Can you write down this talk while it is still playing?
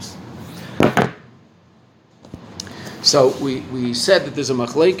So we said that there's a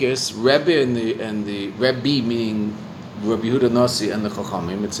machlekes, Rebbe and the Rebbe, meaning Rabbi Yehuda Nasi and the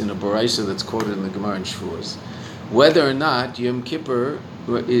Chachamim. It's in a Baraisa that's quoted in the Gemara in Shavuos. Whether or not Yom Kippur,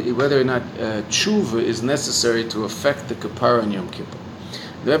 whether or not tshuva is necessary to affect the kapara on Yom Kippur.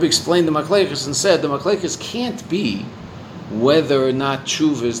 The Rebbe explained the machlekes and said the machlekes can't be whether or not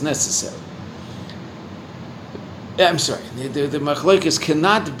tshuva is necessary. I'm sorry. The machlekes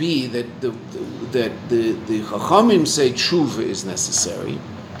cannot be that the Chachamim say tshuva is necessary,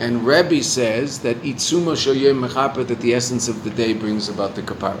 and Rebbe says that itzuma shel yom mechaper, that the essence of the day brings about the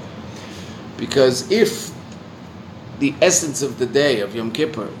kapara. Because if the essence of the day of Yom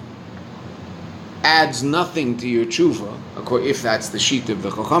Kippur adds nothing to your tshuva, if that's the sheet of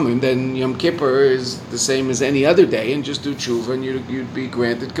the Chachamim, then Yom Kippur is the same as any other day, and just do tshuva and you'd be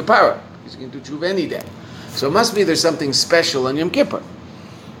granted kapara. You can do tshuva any day. So it must be there's something special on Yom Kippur.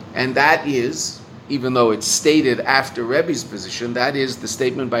 And that is, even though it's stated after Rebbe's position, that is the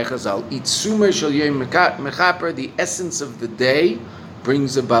statement by Chazal, Itzumer shel yom mechaper, the essence of the day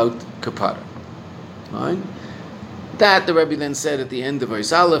brings about kapara. Right? That the Rebbe then said at the end of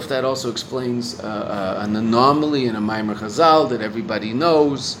Ois Aleph, that also explains an anomaly in a Maimer Chazal that everybody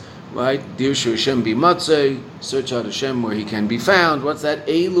knows, right? Dirshu Hashem b'matzei, search out Hashem where He can be found. What's that?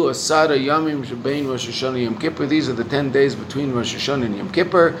 Eilu asara yamim shebein Rosh Hashanah and Yom Kippur. These are the 10 days between Rosh Hashanah and Yom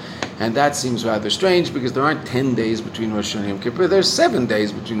Kippur, and that seems rather strange because there aren't 10 days between Rosh Hashanah and Yom Kippur. There's 7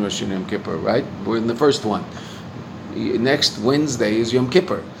 days between Rosh Hashanah and Yom Kippur, right? We're in the first one. Next Wednesday is Yom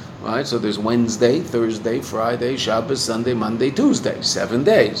Kippur. Right, so there's Wednesday, Thursday, Friday, Shabbos, Sunday, Monday, Tuesday, 7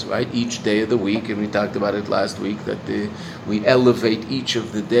 days, right? Each day of the week, and we talked about it last week, that we elevate each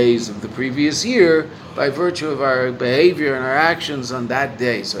of the days of the previous year by virtue of our behavior and our actions on that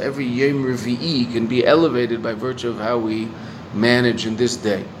day. So every Yom Revi'i can be elevated by virtue of how we manage in this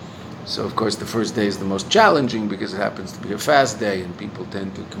day. So of course the first day is the most challenging because it happens to be a fast day, and people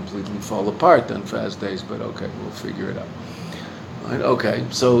tend to completely fall apart on fast days, but okay, we'll figure it out. Right, okay,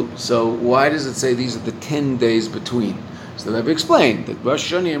 so why does it say these are the 10 days between? So the Rebbe explained that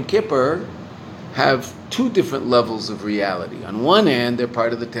Rosh Hashanah and Yom Kippur have 2 different levels of reality. On one hand, they're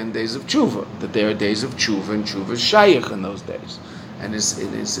part of the 10 days of tshuva, that they are days of tshuva, and tshuva is shayach in those days, and it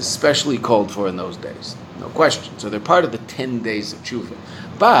is especially called for in those days, no question. So they're part of the 10 days of tshuva.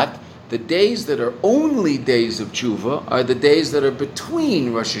 But the days that are only days of tshuva are the days that are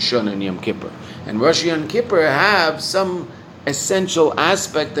between Rosh Hashanah and Yom Kippur. And Rosh Hashanah and Kippur have some essential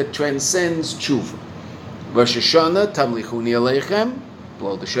aspect that transcends tshuva. Rosh Hashanah, Tamlichuni Aleichem,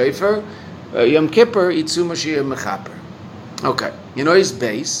 blow the shofar. Yom Kippur, Itzu Mashiach Mechaper. Okay, in Ois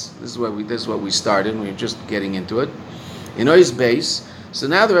base, this is what we started, and we're just getting into it. In Ois base, so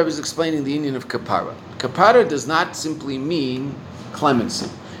now the Rebbe is explaining the union of kapara. Kapara does not simply mean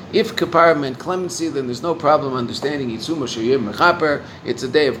clemency. If kapara meant clemency, then there's no problem understanding Itzu Mashiach Mechaper. It's a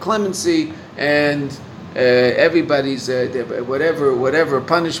day of clemency, and everybody's whatever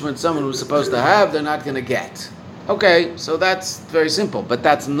punishment someone was supposed to have, they're not going to get. Okay, so that's very simple, but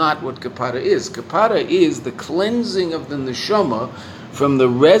that's not what kapara is. Kapara is the cleansing of the neshama from the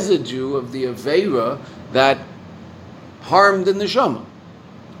residue of the aveira that harmed the neshama.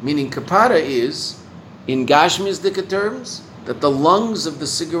 Meaning kapara is, in Gashmizdika terms, that the lungs of the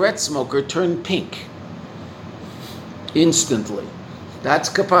cigarette smoker turn pink instantly. That's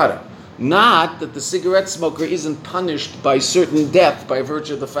kapara. Not that the cigarette smoker isn't punished by certain death by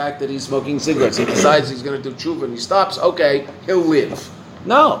virtue of the fact that he's smoking cigarettes. He decides he's going to do tshuva and he stops, okay, he'll live.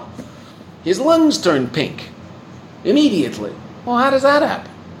 No. His lungs turn pink immediately. Well, how does that happen?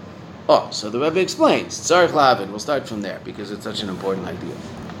 Oh, so the Rebbe explains. Tzarich Lavin. We'll start from there because it's such an important idea.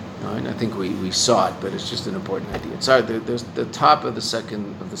 All right, I think we saw it, but it's just an important idea. Sorry, there's the top of the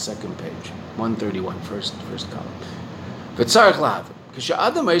second page, 131, first column. V'tzarich Lavin.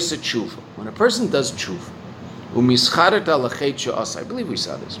 When a person does tshuva, I believe we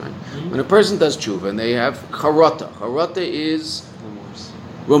saw this, right? Mm-hmm. When a person does tshuva and they have charata. Charata is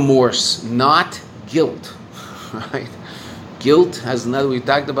remorse, not guilt, right? Guilt has another, we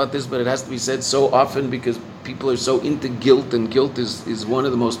talked about this, but it has to be said so often because people are so into guilt, and guilt is one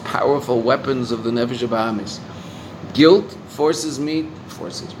of the most powerful weapons of the Nefesh Bahamis. Guilt causes me, I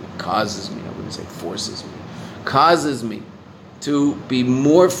wouldn't say forces me, causes me to be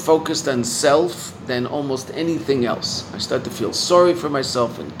more focused on self than almost anything else. I start to feel sorry for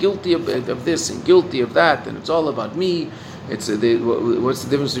myself and guilty of this and guilty of that, and it's all about me. What's the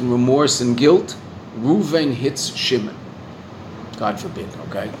difference between remorse and guilt? Reuven hits Shimon. God forbid,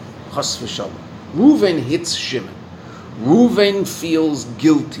 okay? Chas v'shalom. Reuven hits Shimon. Reuven feels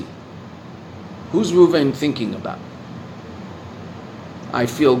guilty. Who's Reuven thinking about? I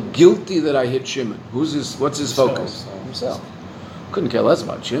feel guilty that I hit Shimon. What's his focus? Himself. Couldn't care less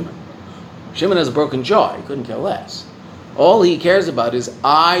about Shimon. Shimon has a broken jaw. He couldn't care less. All he cares about is,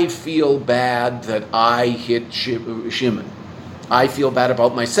 I feel bad that I hit Shimon. I feel bad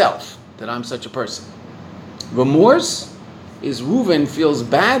about myself, that I'm such a person. Remorse is Reuven feels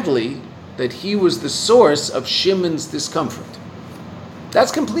badly that he was the source of Shimon's discomfort.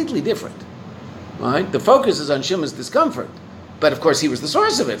 That's completely different. Right? The focus is on Shimon's discomfort. But of course he was the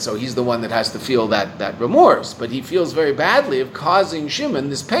source of it, so he's the one that has to feel that remorse. But he feels very badly of causing Shimon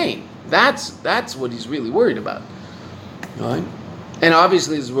this pain. That's what he's really worried about. Right? And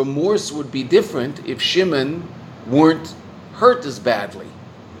obviously his remorse would be different if Shimon weren't hurt as badly.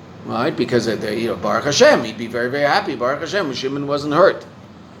 Right? Because Baruch Hashem, he'd be very, very happy. Baruch Hashem, Shimon wasn't hurt.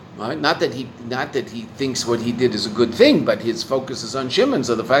 Right? Not that he thinks what he did is a good thing, but his focus is on Shimon,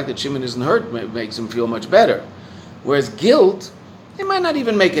 so the fact that Shimon isn't hurt makes him feel much better. Whereas guilt, it might not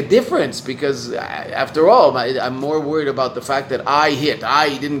even make a difference, because after all, I'm more worried about the fact that I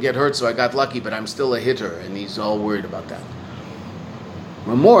didn't get hurt, so I got lucky, but I'm still a hitter, and he's all worried about that.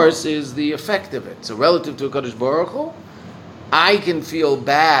 Remorse is the effect of it. So relative to HaKadosh Baruch Hu, I can feel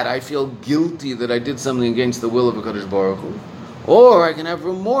bad, I feel guilty that I did something against the will of HaKadosh Baruch Hu, or I can have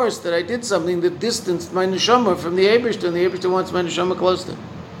remorse that I did something that distanced my neshama from the Eibishter, and the Eibishter wants my neshama close to him.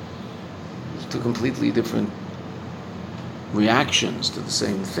 It's two completely different reactions to the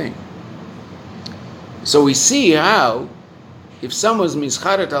same thing. So we see how, if someone's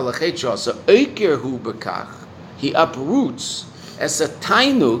mischaret al chetcha, so oiker hu bekach, he uproots as a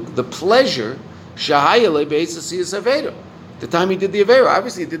tainug the pleasure shahayale be'esasiyas avera. The time he did the avera,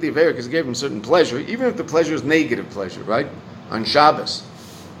 obviously he did the avera because it gave him certain pleasure, even if the pleasure is negative pleasure, right? On Shabbos,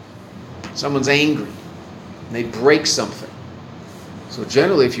 someone's angry and they break something. So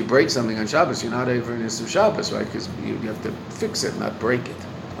generally, if you break something on Shabbos, you're not over in Issur Shabbos, right? Because you have to fix it, not break it.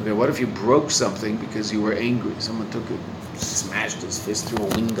 Okay, what if you broke something because you were angry? Someone took it, smashed his fist through a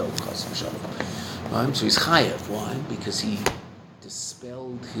window, right? So he's chayav. Why? Because he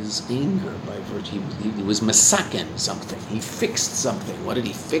dispelled his anger by virtue. He was masaken something. He fixed something. What did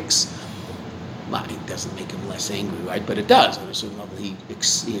he fix? Well, it doesn't make him less angry, right? But it does. On a certain level, he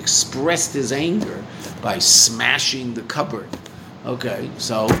expressed his anger by smashing the cupboard. Okay,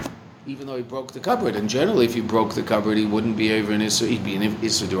 so even though he broke the cupboard, and generally if he broke the cupboard, he wouldn't be over in Issur, he'd be in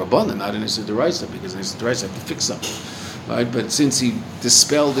Issur D'Rabbanan, not in Issur D'Oraisa, because in Issur D'Oraisa have to fix something, right? But since he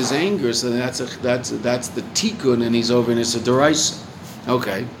dispelled his anger, so that's the tikkun, and he's over in Issur D'Oraisa.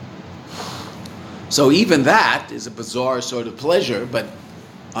 Okay, so even that is a bizarre sort of pleasure, but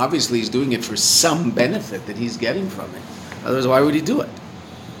obviously he's doing it for some benefit that he's getting from it. Otherwise, why would he do it?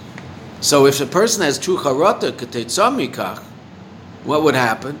 So if a person has true charata k'tetzah mikach, what would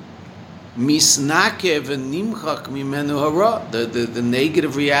happen? Misnakev v'nimchak mimenu hara. The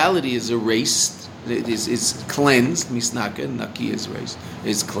negative reality is erased. It is cleansed. Misnakev, naki is erased,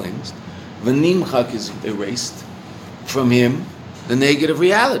 is cleansed. V'nimchak is erased from him. The negative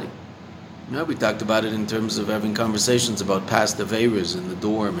reality. You know, we talked about it in terms of having conversations about past aveiros in the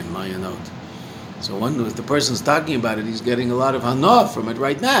dorm in Mayanot. So if the person's talking about it, he's getting a lot of hana from it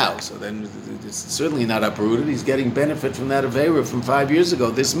right now. So then it's certainly not uprooted. He's getting benefit from that aveira from 5 years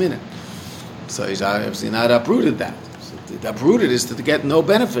ago, this minute. So he's obviously not uprooted that. So the uprooted is to get no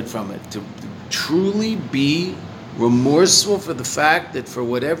benefit from it, to truly be remorseful for the fact that for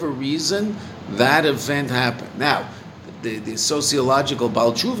whatever reason, that event happened. Now, the sociological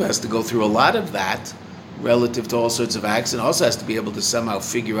Baal Tshuva has to go through a lot of that relative to all sorts of acts, and also has to be able to somehow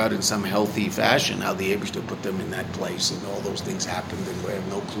figure out in some healthy fashion how the Eibishter put them in that place, and all those things happened, and we have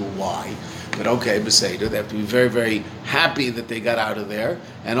no clue why. But okay, Beseder, they have to be very, very happy that they got out of there,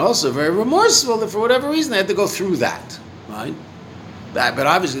 and also very remorseful that for whatever reason they had to go through that, right? But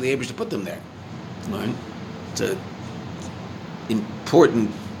obviously the Eibishter put them there, right? It's an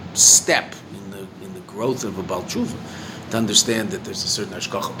important step in the growth of a Baal Tshuva, to understand that there's a certain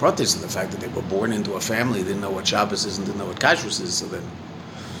hashgacha pratis in the fact that they were born into a family, didn't know what Shabbos is and didn't know what kashrus is, so then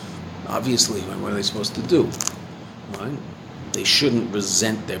obviously what are they supposed to do? Right? They shouldn't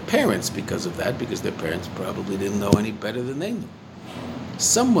resent their parents because of that, because their parents probably didn't know any better than they knew.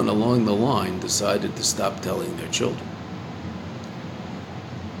 Someone along the line decided to stop telling their children.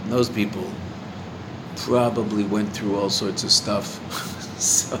 And those people probably went through all sorts of stuff.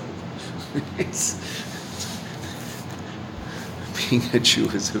 So being a Jew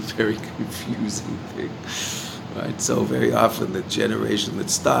is a very confusing thing, right? So very often the generation that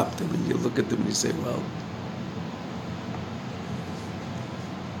stopped, I mean, you look at them and you say, well,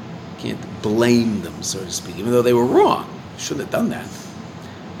 you can't blame them, so to speak, even though they were wrong. Shouldn't have done that.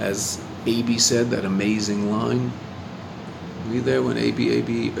 As A.B. said, that amazing line, Were you there when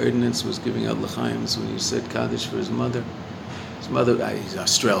A.B. Erdnitz was giving out l'chaims when he said Kaddish for his mother? His mother, he's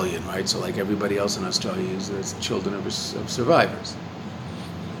Australian, right? So like everybody else in Australia, he's children of survivors.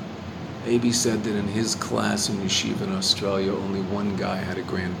 A.B. said that in his class in yeshiva in Australia, only one guy had a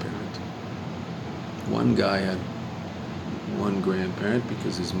grandparent. One guy had one grandparent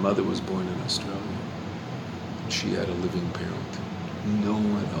because his mother was born in Australia. She had a living parent. No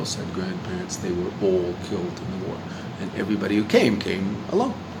one else had grandparents. They were all killed in the war. And everybody who came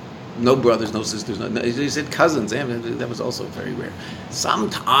alone. No brothers, no sisters. He said cousins. That was also very rare.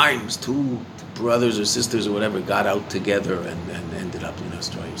 Sometimes two brothers or sisters or whatever got out together and ended up in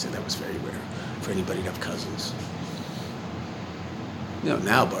Australia. He said that was very rare for anybody to have cousins.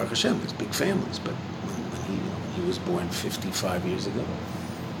 Now, Baruch Hashem, there's big families. But when he was born 55 years ago,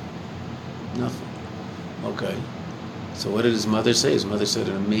 nothing. Okay. So what did his mother say? His mother said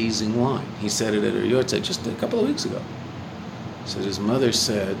an amazing line. He said it at her yahrzeit just a couple of weeks ago. He said his mother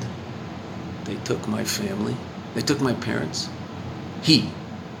said, they took my family, they took my parents. He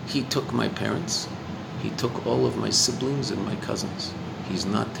took my parents. He took all of my siblings and my cousins. He's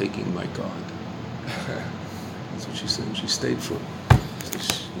not taking my God. That's what she said. She stayed for it.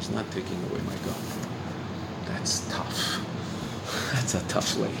 He's not taking away my God. That's tough. That's a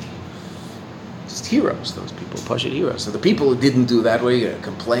tough lady. Just heroes, those people, Pashut heroes. So the people who didn't do that, what are you going to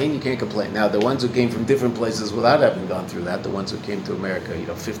complain? You can't complain. Now, the ones who came from different places without having gone through that, the ones who came to America,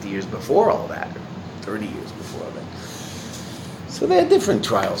 50 years before all that, or 30 years before that. So they had different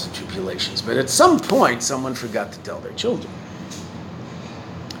trials and tribulations, but at some point, someone forgot to tell their children.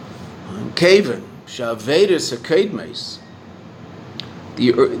 Kaven, Shavedus Hakedmes,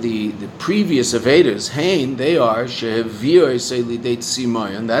 the previous Avedas, Hain, they are Shehevir Seilidate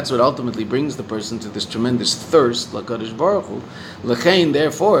Simoy, and that's what ultimately brings the person to this tremendous thirst, LaKadosh Baruch Hu. L'chein,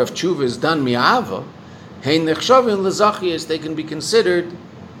 therefore, if tshuva is done mi'ava, Hain nechshavin l'zachias, they can be considered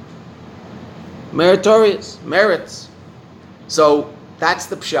meritorious, merits. So that's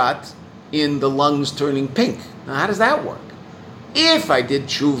the pshat in the lungs turning pink. Now, how does that work? If I did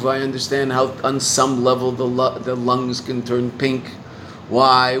tshuva, I understand how on some level the lungs can turn pink.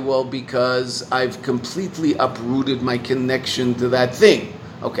 Why? Well, because I've completely uprooted my connection to that thing.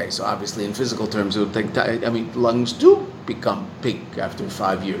 Okay, so obviously in physical terms, it would take time. Lungs do become pink after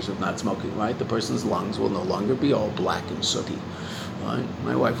 5 years of not smoking, right? The person's lungs will no longer be all black and sooty. Right?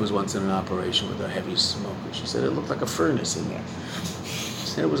 My wife was once in an operation with a heavy smoker. She said it looked like a furnace in there. She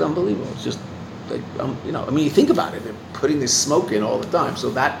said it was unbelievable. It's just like, you think about it. They're putting this smoke in all the time, so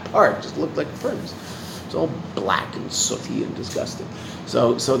that part just looked like a furnace. It's all black and sooty and disgusting.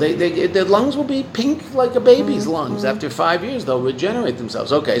 So their lungs will be pink like a baby's lungs. After 5 years, they'll regenerate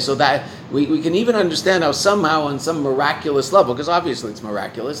themselves. Okay, so that we can even understand how somehow on some miraculous level, because obviously it's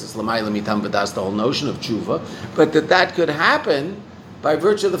miraculous, it's l'mayla mitam v'das, the whole notion of tshuva, but that could happen by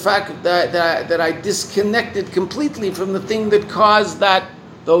virtue of the fact that I disconnected completely from the thing that caused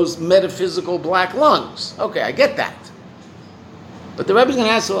those metaphysical black lungs. Okay, I get that. But the Rebbe's going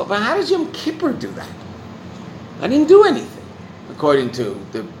to ask, well, how does Yom Kippur do that? I didn't do anything. According to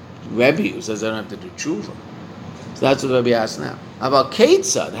the Rebbe, who says I don't have to do tshuva. So that's what the Rebbe asks now. About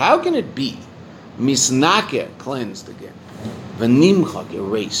Ketzad, how can it be? Misnake, cleansed again. V'nimchak,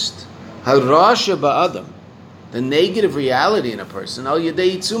 erased. Harasha ba'adam, the negative reality in a person, al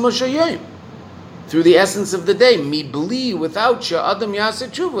yedei yitzuma shayim, through the essence of the day, mibli, without sha'adam yaseh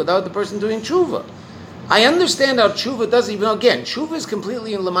tshuva, without the person doing tshuva. I understand how tshuva does, even again, tshuva is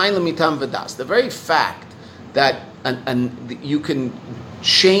completely in l'mayla mitam v'das. The very fact that and you can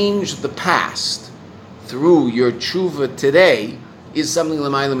change the past through your tshuva today is something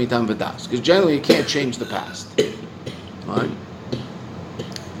l'mayla mitam v'das. Because generally you can't change the past. Right?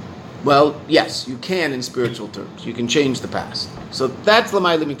 Well, yes, you can in spiritual terms. You can change the past. So that's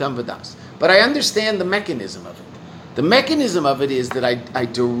l'mayla mitam v'das. But I understand the mechanism of it. The mechanism of it is that I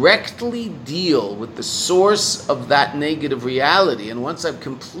directly deal with the source of that negative reality, and once I've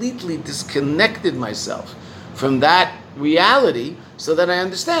completely disconnected myself from that reality, so that I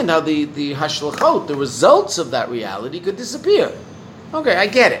understand how the hashlachot, the results of that reality, could disappear. Okay, I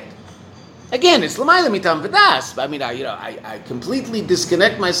get it. Again, it's l'mayla mitam v'das. I completely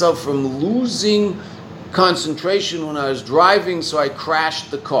disconnect myself from losing concentration when I was driving, so I crashed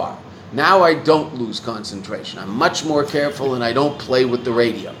the car. Now I don't lose concentration. I'm much more careful, and I don't play with the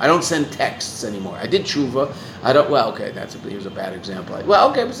radio. I don't send texts anymore. I did tshuva. Here's a bad example.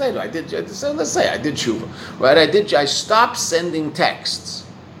 Let's say I did tshuva. Right? I stopped sending texts.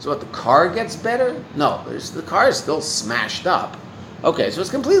 So what, the car gets better? No, the car is still smashed up. Okay, so it's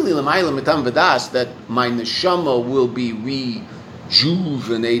completely l'mayla mitam v'das that my neshama will be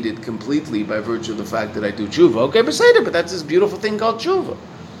rejuvenated completely by virtue of the fact that I do tshuva. Okay, but that's this beautiful thing called tshuva.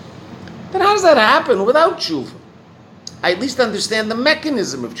 Then how does that happen without tshuva? I at least understand the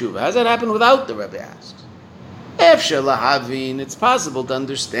mechanism of tshuva. How does that happen without, the Rebbe asks? Efshar lahavin, it's possible to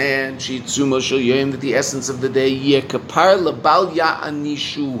understand that the essence of the day kapar lebal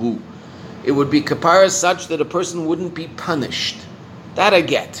ya'anishuhu. It would be kapara such that a person wouldn't be punished. That I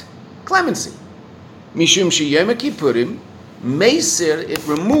get. Clemency. Mishum sheyom kippurim meisir, it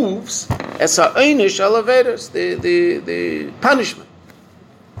removes es ha'onish alavedos, the punishment.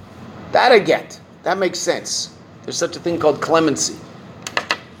 That I get. That makes sense. There's such a thing called clemency.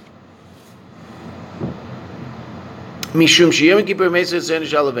 Mishum sheyom kippur meisir es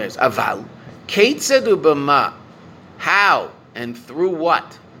ha'onish alavedos. Aval keitzad ubama, how and through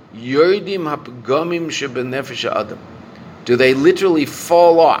what? Yordim hapgamim shebenefesh adam. Do they literally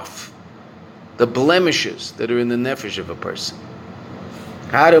fall off? The blemishes that are in the nefesh of a person.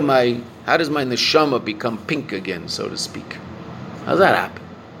 How does my neshama become pink again, so to speak? How does that happen?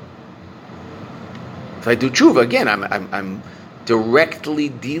 If I do tshuva again, I'm directly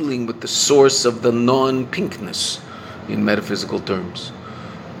dealing with the source of the non-pinkness in metaphysical terms.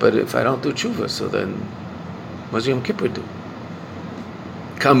 But if I don't do tshuva, so then what does Yom Kippur do?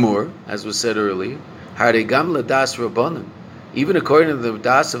 Kamur, as was said earlier, Haregam ladas rabbanan, even according to the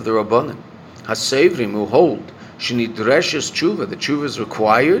das of the rabbanan, hasevrim who hold shenidreshes tshuva, the tshuva is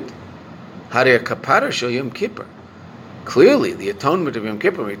required. Hare kapara shel Yom Kippur. Clearly, the atonement of Yom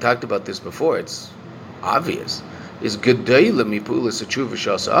Kippur, we talked about this before, it's obvious, is gedola mipulas tshuva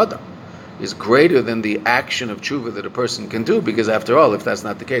shas adam, is greater than the action of tshuva that a person can do, because after all, if that's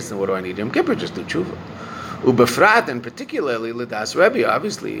not the case, then what do I need Yom Kippur? Just do tshuva. Ubefrat, and particularly l'das Rebbe,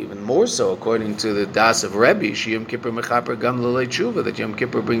 obviously even more so according to the das of Rebbe, Yom Kippur mechaper gam l'lei tshuva, that Yom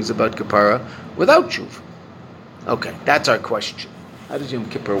Kippur brings about kapara without tshuva. Okay, that's our question. How does Yom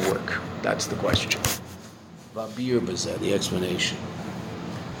Kippur work? That's the question. Vabir b'zeh, the explanation.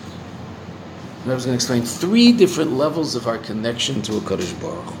 I was going to explain 3 different levels of our connection to a Kadosh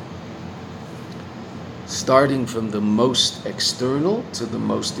Baruch Hu, starting from the most external to the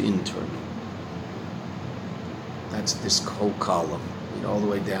most internal. That's this whole column, all the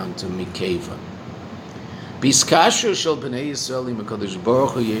way down to Mikeva. Biskasher shel b'nei Yisrael im HaKadosh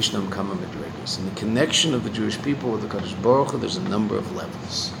Baruch Hu yeshnam kama medregas. In the connection of the Jewish people with the Kadosh Baruch Hu, there's a number of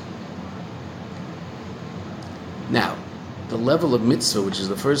levels. Now, the level of mitzvah, which is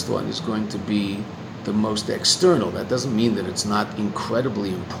the first one, is going to be the most external. That doesn't mean that it's not incredibly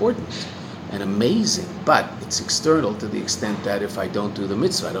important and amazing, but it's external to the extent that if I don't do the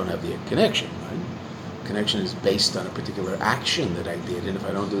mitzvah, I don't have the connection, right? Connection is based on a particular action that I did, and if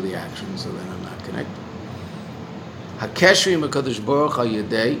I don't do the action, so then I'm not connected. Hakeshri HaKadosh Baruch Hu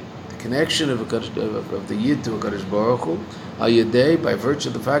Yedei, the connection of the Yid to HaKadosh Baruch Hu, Yedei, by virtue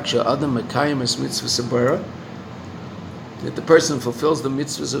of the fact Adam Mekayim Es Mitzvah Sabara, that the person fulfills the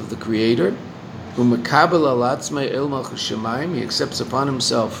mitzvahs of the Creator, Umekabel Al Atzmei El Malchus Shemayim, he accepts upon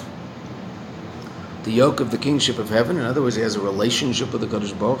himself the yoke of the kingship of heaven. In other words, he has a relationship with the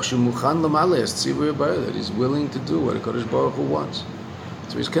Kadosh Baruch Hu, that he's willing to do what the Kadosh Baruch Hu wants.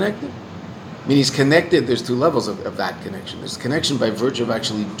 So he's connected. I mean, he's connected. There's 2 levels of that connection. There's connection by virtue of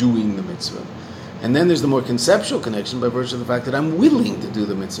actually doing the mitzvah. And then there's the more conceptual connection by virtue of the fact that I'm willing to do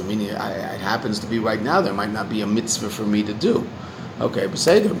the mitzvah. Meaning, it happens to be right now, there might not be a mitzvah for me to do. Okay,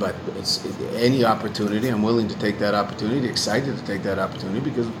 Beseder, but it's any opportunity, I'm willing to take that opportunity, excited to take that opportunity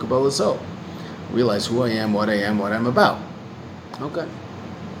because of Kabbalah Soul. Realize who I am, what I'm about. Okay.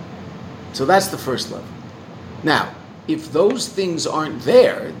 So that's the first level. Now, if those things aren't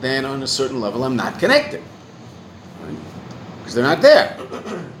there, then on a certain level I'm not connected. Right? Because they're not there.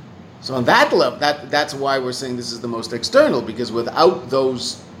 So on that level, that's why we're saying this is the most external, because without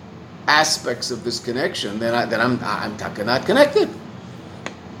those aspects of this connection, then I'm not connected.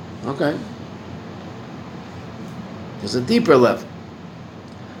 Okay. There's a deeper level.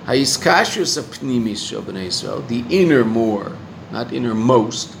 Ha'iskashus apnimis shel b'nei Yisrael, the inner more, not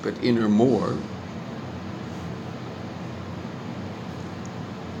innermost, but inner more.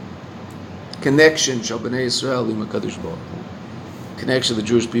 Connection shel b'nei Yisrael im HaKadosh Baruch Hu. Connection of the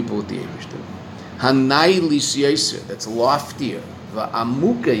Jewish people with the Eibishter. Hanai lis yeser, that's loftier.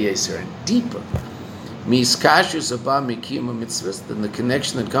 Va'amuka yeser, and deeper. Mi'iskashus abba mikiyum mitzvahs, then the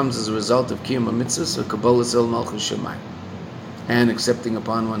connection that comes as a result of kiyum mitzvahs, or Kabbalah El Malchus Shemayim, and accepting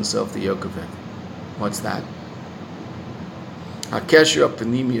upon oneself the yoke of heaven. What's that? HaKesher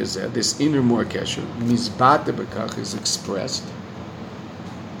HaPanimi Hazeh, this inner more kesher, Mizbata B'kach, is expressed.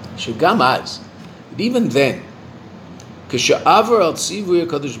 Shegam az, even then, K'sha'avar al tzivui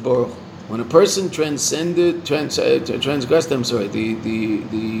HaKadosh Baruch Hu, When a person transgressed,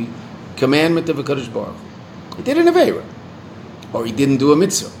 the commandment of a Kadosh Baruch Hu, he did an Aveira, or he didn't do a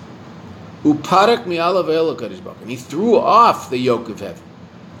mitzvah. Uparak mi'alav el Kadosh Baruch Hu, and he threw off the yoke of heaven.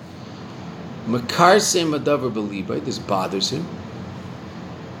 Makarsem adavar b'libay, this bothers him.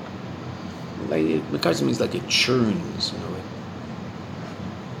 Makarsem means like it churns, it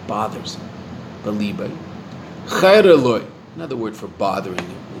bothers him. B'libay. Chayr eloi, another word for bothering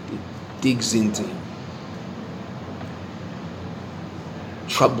him. It digs into him.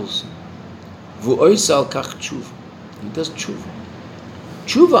 Troubles him. V'oisal kach tshuva. He does tshuva.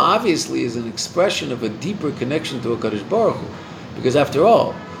 Tshuva obviously is an expression of a deeper connection to a Kadosh Baruch Hu. Because after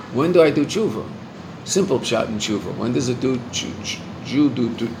all, when do I do tshuva? Simple pshat in tshuva. When does a Jew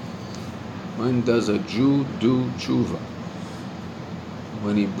do? When does a Jew do tshuva?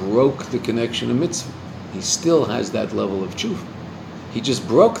 When he broke the connection of mitzvah. He still has that level of tshuva. He just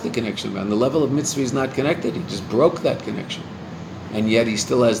broke the connection. On the level of mitzvah, he's not connected. He just broke that connection. And yet he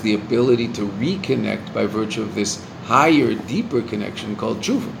still has the ability to reconnect by virtue of this higher, deeper connection called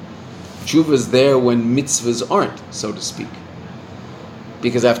tshuva. Tshuva is there when mitzvahs aren't, so to speak.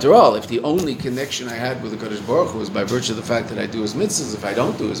 Because after all, if the only connection I had with the Kadosh Baruch Hu was by virtue of the fact that I do his mitzvahs, if I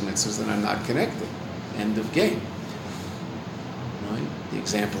don't do his mitzvahs, then I'm not connected. End of game. Right? The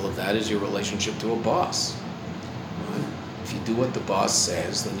example of that is your relationship to a boss. Right? If you do what the boss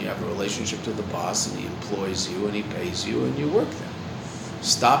says, then you have a relationship to the boss, and he employs you, and he pays you, and you work there.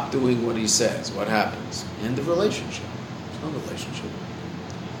 Stop doing what he says. What happens? End of relationship. There's no relationship.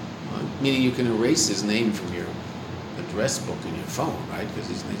 Right? Meaning you can erase his name from your address book in your phone, right? Because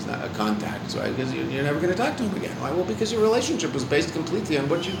he's not a contact, right? Because you're never going to talk to him again. Why? Well, because your relationship was based completely on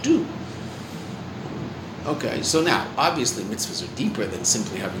what you do. Okay, so now, obviously, mitzvahs are deeper than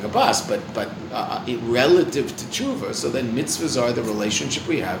simply having a boss, but relative to tshuva, so then mitzvahs are the relationship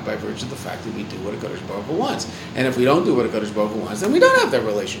we have by virtue of the fact that we do what a Kadosh Baruch Hu wants. And if we don't do what a Kadosh Baruch Hu wants, then we don't have that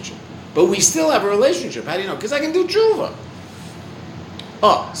relationship. But we still have a relationship. How do you know? Because I can do tshuva.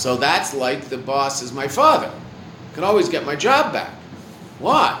 Oh, so that's like the boss is my father. I can always get my job back.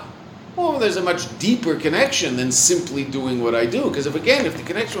 Why? Well, there's a much deeper connection than simply doing what I do. Because if the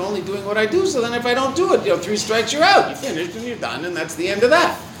connection is only doing what I do, so then if I don't do it, 3 strikes, you're out. You're finished and you're done, and that's the end of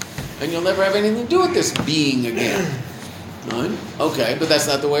that. And you'll never have anything to do with this being again. Right? Okay, but that's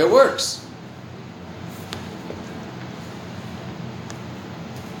not the way it works.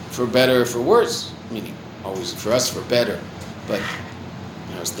 For better or for worse. Meaning, always for us, for better. But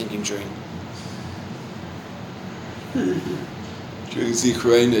I was thinking during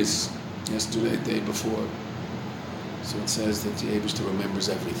Zichronos, yesterday, the day before. So it says that the Eibishter remembers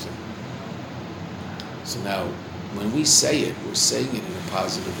everything. So now, when we say it, we're saying it in a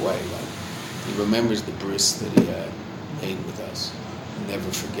positive way. Like he remembers the bris that he had made with us. He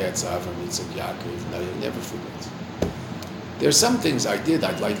never forgets Avram, Yitzchak, Yaakov. No, he never forgets. There are some things I did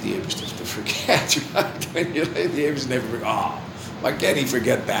I'd like the Eibishter to forget. Right? When you let the Eibishter never forget. Why can't he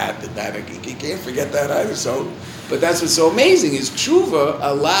forget that? He can't forget that either. So, but that's what's so amazing is tshuva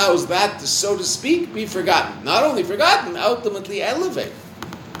allows that to, so to speak, be forgotten. Not only forgotten, ultimately elevated.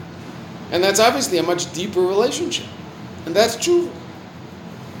 And that's obviously a much deeper relationship. And that's tshuva.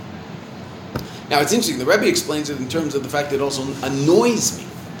 Now it's interesting, the Rebbe explains it in terms of the fact that it also annoys me.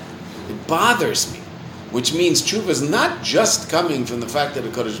 It bothers me. Which means tshuva is not just coming from the fact that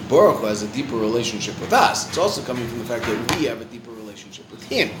HaKadosh Baruch Hu has a deeper relationship with us. It's also coming from the fact that we have a deeper relationship with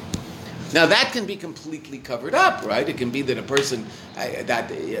him. Now that can be completely covered up, right? It can be that the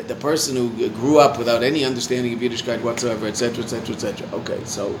person who grew up without any understanding of Yiddishkeit whatsoever, etc., etc., etc. Okay,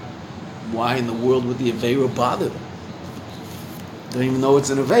 so why in the world would the Aveira bother them? Don't even know it's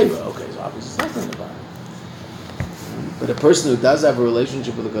an Aveira. Okay, so obviously it's not going to bother them. But a person who does have a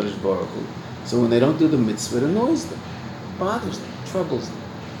relationship with HaKadosh Baruch Hu, so when they don't do the mitzvah, it annoys them, bothers them, troubles them.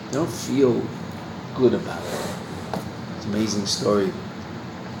 They don't feel good about it. It's an amazing story.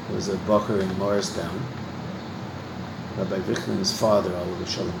 There was a bacher in Morristown. Rabbi Vichman's father, Alav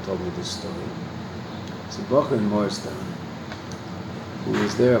Shalom, told me this story. It's a bacher in Morristown who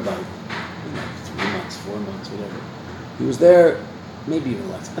was there about 3 months, 4 months, whatever. He was there, maybe even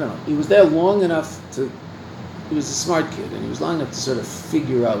less, I don't know. He was there long enough he was a smart kid, and he was long enough to sort of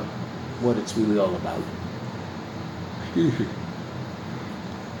figure out what it's really all about.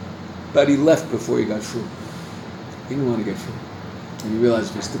 But he left before he got through. He didn't want to get through. And he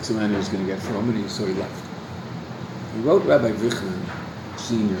realized if he sticks around here, he's going to get through, so he left. He wrote Rabbi Vichman,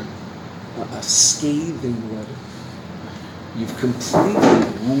 Sr., a scathing letter. You've completely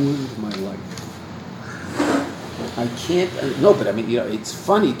ruined my life. I can't, no, but I mean, it's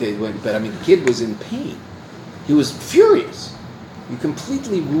funny, but I mean, the kid was in pain. He was furious. You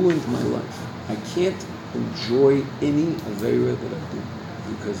completely ruined my life. I can't enjoy any Aveira that I do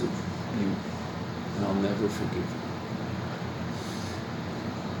because of you. And I'll never forgive you.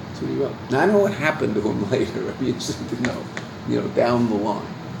 That's what he wrote. Now, I don't know what happened to him later. I'd be interested to know, down the line.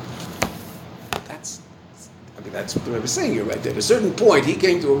 That's what I was saying here right there. At a certain point, he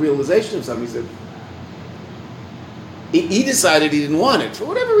came to a realization of something. He said, he decided he didn't want it for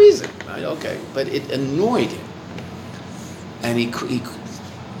whatever reason. Right? Okay, but it annoyed him. And he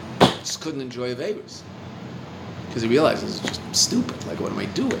just couldn't enjoy Averas. Because he realized this is just stupid. Like, what am I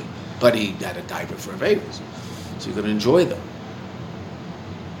doing? But he had a diaper for Averas. So he could enjoy them.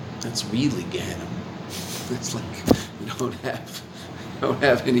 That's really Gehenna. It's like, you don't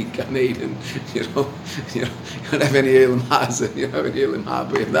have any Gan Eden, you don't have any Elam Haza, you don't have any Elam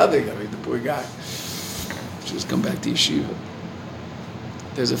Haba, you have nothing. I mean, the poor guy. Just come back to yeshiva.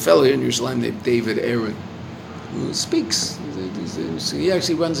 There's a fellow here in Yerushalayim named David Aaron who speaks. He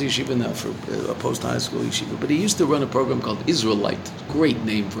actually runs a yeshiva now for a post-high school yeshiva, but he used to run a program called Israelite. Great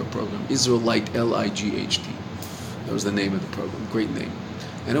name for a program. Israelite, L-I-G-H-T. That was the name of the program. Great name.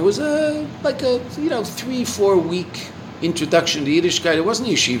 And it was like a 3-4 week introduction to Yiddishkeit. It wasn't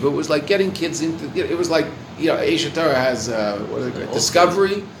yeshiva. It was like getting kids into. It was like Eshet Torah has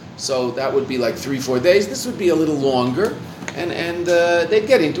Discovery, so that would be like 3-4 days. This would be a little longer, and they'd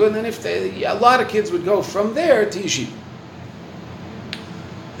get into it. And then a lot of kids would go from there to yeshiva.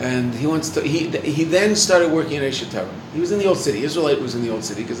 And he then started working in Eshet Torah. He was in the old city. Israelite was in the old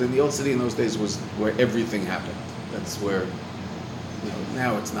city because in the old city in those days was where everything happened. That's where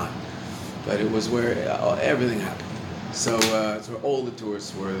now it's not, but it was where everything happened. So it's where all the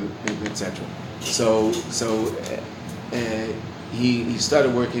tourists were, etc. So he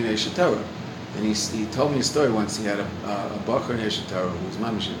started working in Eshet Torah, and he told me a story once. He had a bacher in Eshet Torah who was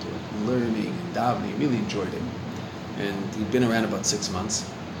mamish into it, and learning and davening. He really enjoyed it, and he'd been around about 6 months,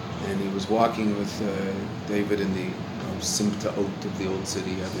 and he was walking with David in the Simta Ot of the old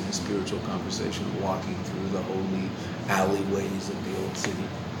city, having a spiritual conversation, walking through the holy alleyways of the old city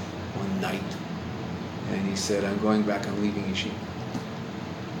one night. And he said, I'm going back, I'm leaving yeshiva.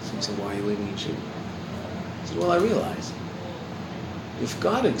 So he said, why are you leaving yeshiva? He said, well, I realize if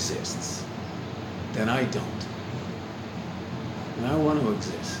God exists, then I don't. And I want to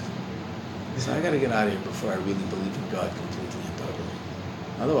exist. So I got to get out of here before I really believe in God completely and totally.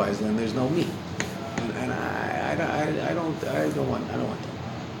 Otherwise, then there's no me. And I don't want that.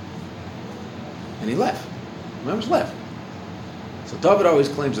 And he left. Remember, he left. So David always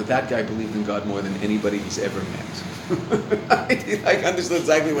claims that guy believed in God more than anybody he's ever met. I understood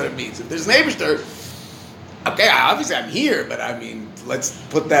exactly what it means. If there's an Eibishter, okay, obviously I'm here, but I mean, let's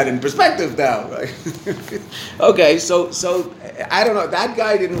put that in perspective now, right? Okay, so I don't know. That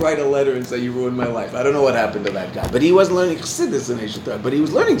guy didn't write a letter and say, you ruined my life. I don't know what happened to that guy. But he wasn't learning Chassidus in Eshet Torah, but he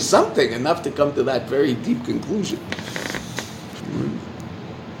was learning something enough to come to that very deep conclusion.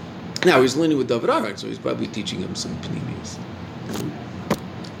 Now, he's learning with David Arak, so he's probably teaching him some Pnimius.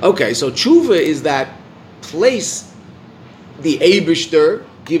 Okay, so tshuva is that place the Eibishter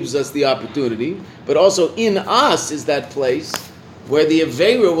gives us the opportunity, but also in us is that place where the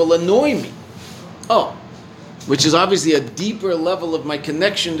Aveira will annoy me. Oh, which is obviously a deeper level of my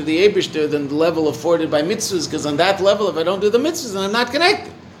connection to the Eibishter than the level afforded by mitzvahs, because on that level, if I don't do the mitzvahs, then I'm not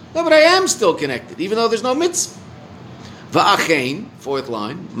connected. No, but I am still connected, even though there's no mitzvah. Va'achein, fourth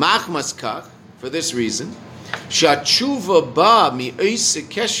line, machmas kach, for this reason, Shatshuva ba mi oise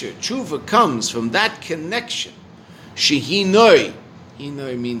kesher. Tshuva comes from that connection. Shehinoi.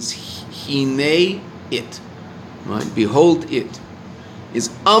 Hinoi means hine it. Right? Behold it. Is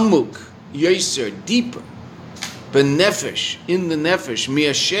amuk, yoser, deeper. Benefesh, in the nefesh,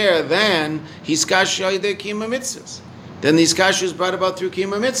 miasher than hiskasha yedei kiyum mitzvahs. Then the hiskasha is brought about through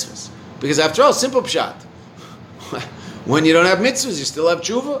kiyum mitzvahs. Because after all, simple pshat. When you don't have mitzvahs, you still have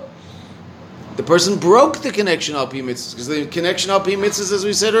tshuva. The person broke the connection al pi mitzvahs, because the connection al pi mitzvahs, as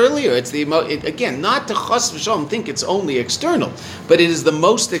we said earlier, it's again, not to chas v'shalom think it's only external, but it is the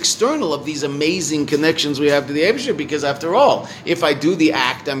most external of these amazing connections we have to the Eibishter, because after all, if I do the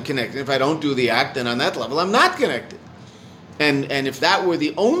act, I'm connected. If I don't do the act, then on that level, I'm not connected. And if that were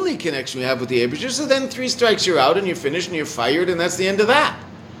the only connection we have with the Eibishter, so then 3 strikes you're out, and you're finished, and you're fired, and that's the end of that.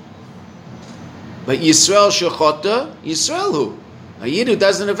 But Yisrael shechota, Yisrael who? A Yid who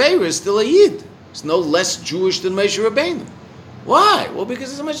doesn't have Aveira is still a Yid. It's no less Jewish than Moshe Rabbeinu. Why? Well, because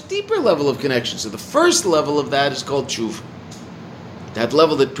there's a much deeper level of connection. So the first level of that is called tshuva. That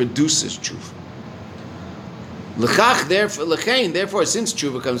level that produces tshuva. L'chach, therefore, since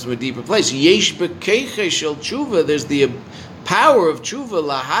tshuva comes from a deeper place, yesh b'keiche shel tshuva, there's the power of tshuva,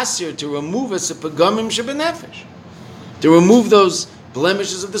 lahasir, to remove us a pagamim shebenefesh. To remove those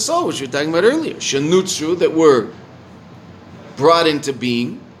blemishes of the soul, which we were talking about earlier. Shenutzru, that were brought into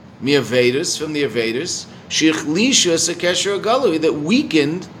being, mi'avedus, from the avedus, shichlishus a kesher galui, that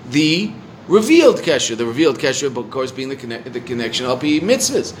weakened the revealed kesher. The revealed kesher, of course, being the connection al pi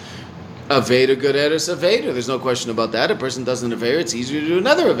mitzvahs. Aveda goderes aveda. There's no question about that. A person does an aveda, it's easier to do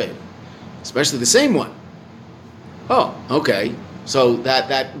another aveda, especially the same one. Oh, okay. So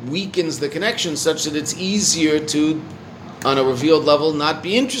that weakens the connection such that it's easier to, on a revealed level, not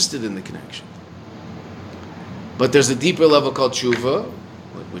be interested in the connection. But there's a deeper level called tshuva,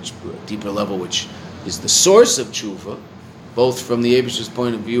 which is the source of tshuva, both from the Eibusher's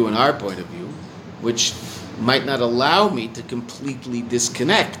point of view and our point of view, which might not allow me to completely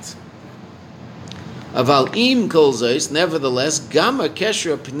disconnect. Aval im kol zeis, nevertheless, gamma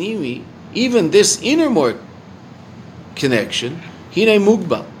kesher pnimi, even this inner connection, hine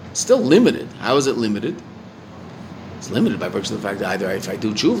mugbal, still limited. How is it limited? It's limited by virtue of the fact that either if I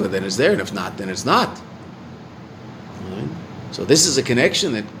do tshuva, then it's there, and if not, then it's not. Right? So this is a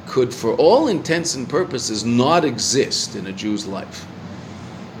connection that could, for all intents and purposes, not exist in a Jew's life.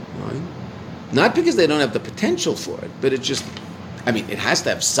 Right? Not because they don't have the potential for it, but it just, it has to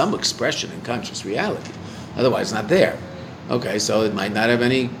have some expression in conscious reality. Otherwise, it's not there. Okay, so it might not have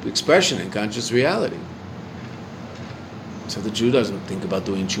any expression in conscious reality. So the Jew doesn't think about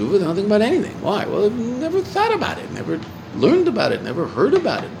doing tshuva, they don't think about anything. Why? Well, they've never thought about it, never learned about it, never heard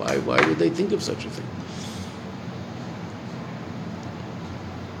about it. Why would they think of such a thing?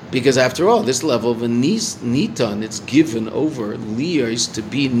 Because after all, this level of a nitan, it's given over liyos to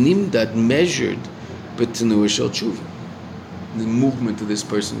be nimdad, measured, but tenuah shel tshuva. The movement of this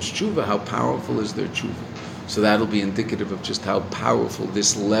person's tshuva, how powerful is their tshuva? So that'll be indicative of just how powerful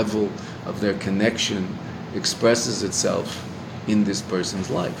this level of their connection expresses itself in this person's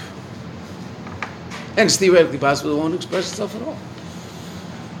life. And it's theoretically possible it won't express itself at all.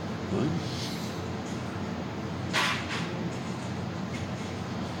 Right?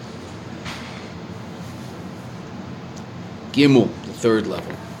 Gimel, the third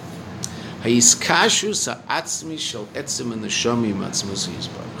level. Hayiskashus ha'atzmi shel etzem and neshama atzmus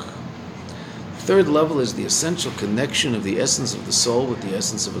yizbarach. The third level is the essential connection of the essence of the soul with the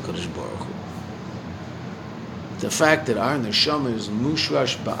essence of HaKadosh Baruch Hu. The fact that our neshama is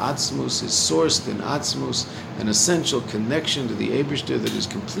mushrash ba'atzmus, is sourced in atzmus, an essential connection to the Eibishter that is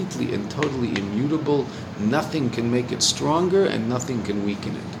completely and totally immutable. Nothing can make it stronger and nothing can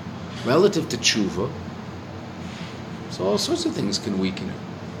weaken it. Relative to tshuva, so all sorts of things can weaken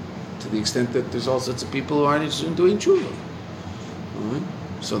it, to the extent that there's all sorts of people who aren't interested in doing tshuva. All right?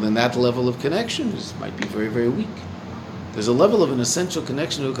 So then that level of connection might be very, very weak. There's a level of an essential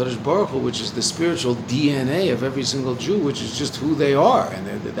connection to HaKadosh Baruch Hu, which is the spiritual DNA of every single Jew, which is just who they are, and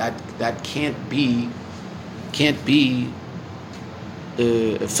that can't be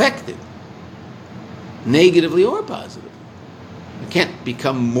affected, negatively or positively. It can't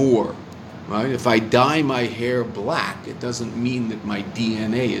become more. Right? If I dye my hair black, it doesn't mean that my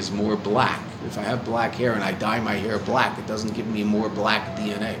DNA is more black. If I have black hair and I dye my hair black, it doesn't give me more black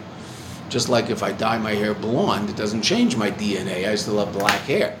DNA. Just like if I dye my hair blonde, it doesn't change my DNA. I still have black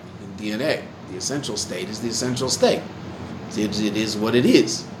hair in DNA. The essential state is the essential state. It is what it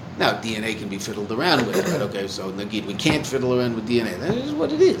is. Now, DNA can be fiddled around with, right? Okay, so Nagid, we can't fiddle around with DNA. That is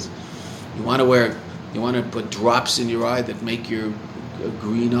what it is. You want to put drops in your eye that make your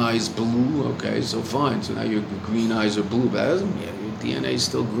green eyes blue, okay, so fine. So now your green eyes are blue, but that doesn't mean your DNA is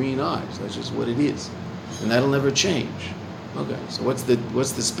still green eyes. That's just what it is. And that'll never change. Okay, so what's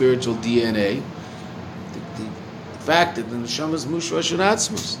the spiritual DNA? The fact that the neshama is mushrash and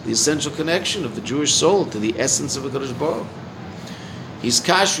atzmus, the essential connection of the Jewish soul to the essence of HaKadosh Baruch. He's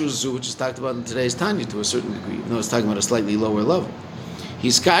kashuzu, which is talked about in today's Tanya to a certain degree, even though it's talking about a slightly lower level.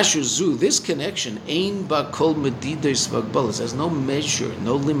 He's kashuzu, this connection, ein ba kol medidas v'agbalas, has no measure,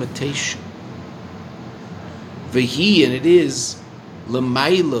 no limitation. V'hi, and it is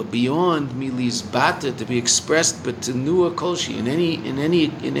l'mayla, beyond milis bata, to be expressed, but to nua kolshi, in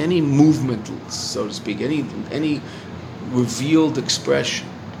any movement, so to speak, any revealed expression.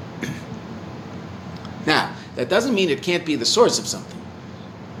 Now, that doesn't mean it can't be the source of something.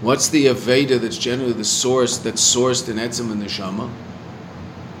 What's the Aveda that's generally the source, that's sourced in Etzem and Neshama?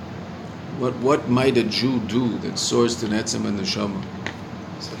 What might a Jew do that's sourced in Etzem and Neshama?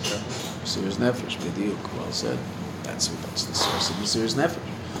 Mesiras Nefesh, B'diuk, well said. That's the source of Mesiras Nefesh.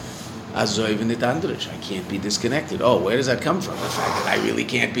 Azoiv v'nitandrish, I can't be disconnected. Oh, where does that come from? The fact that I really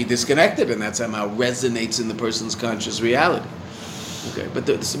can't be disconnected, and that somehow resonates in the person's conscious reality. Okay, but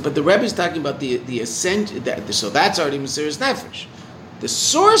the Rebbe is talking about the ascent. So that's already Mesiras Nefesh. The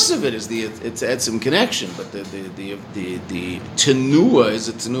source of it is it's etzem connection, but the tenua is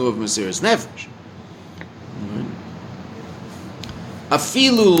a tenua of Mesiras Nefesh.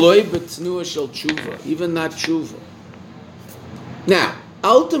 Afilu loy b'tenua shel tshuva, even not tshuva. Now,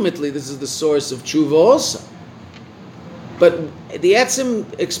 ultimately, this is the source of tshuva also. But the etzem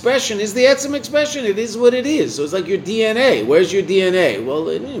expression is the etzem expression. It is what it is. So it's like your DNA. Where's your DNA? Well,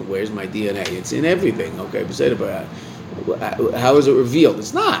 where's my DNA? It's in everything. Okay, but how is it revealed?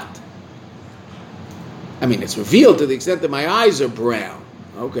 It's not. I mean, it's revealed to the extent that my eyes are brown.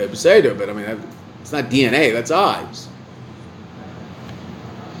 Okay, but I mean, it's not DNA. That's eyes.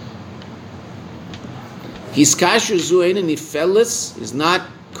 His kasher zuein nifelis is not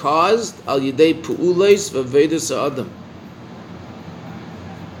caused al yedei pu'uleis v'vedas adam.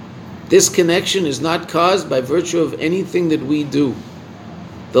 This connection is not caused by virtue of anything that we do.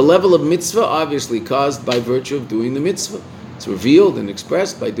 The level of mitzvah obviously caused by virtue of doing the mitzvah. It's revealed and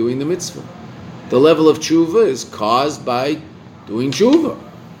expressed by doing the mitzvah. The level of tshuva is caused by doing tshuva.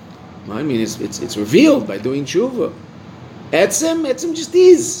 I mean, it's revealed by doing tshuva. Etzem just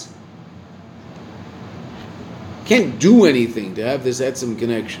is. Can't do anything to have this etzem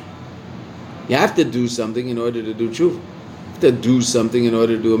connection. You have to do something in order to do tshuva. You have to do something in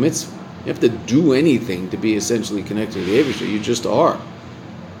order to do a mitzvah. You have to do anything to be essentially connected to the Eibusher. You just are.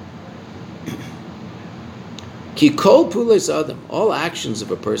 Ki kol pules adam, all actions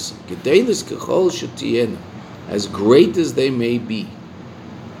of a person, gedelis kechol shetiyena, as great as they may be,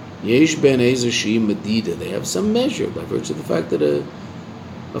 yesh ben ezeshi medida, they have some measure by virtue of the fact that a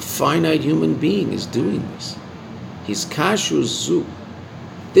finite human being is doing this. His kashu zu,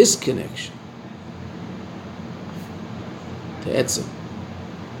 this connection to etzem,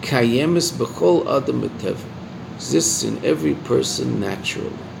 kayemis b'chol adam eteva, exists in every person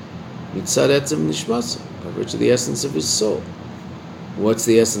naturally. Mitzad etzem nishmasa, by virtue of the essence of his soul. What's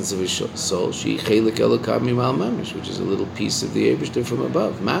the essence of his soul? She chelek elokam mimal mamish, which is a little piece of the Eibusher from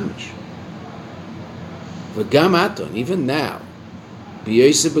above, mamish. V'gam aton, even now,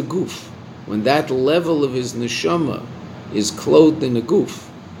 b'yoseh b'guf, when that level of his neshama is clothed in the guf.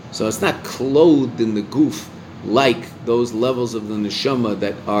 So it's not clothed in the guf like those levels of the neshama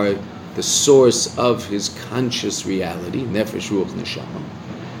that are the source of his conscious reality, nefesh, ruach, neshama.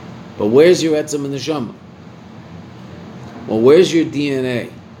 But where's your etzem and neshama? Well, where's your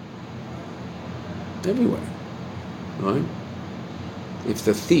DNA? Everywhere, right? If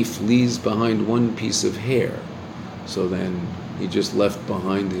the thief leaves behind one piece of hair, so then he just left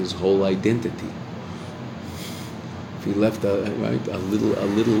behind his whole identity. If he left a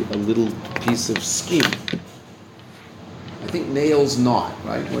little piece of skin, I think nails not,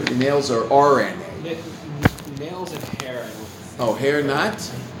 right? Nails are RNA. Nails and hair. Oh, hair not?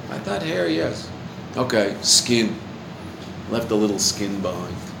 I thought hair, yes. Okay, skin. Left a little skin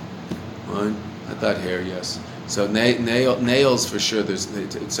behind. Right? I thought hair, yes. So nails for sure. There's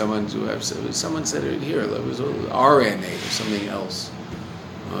someone said it here. There was RNA or something else.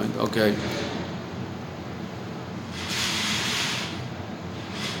 Right? Okay.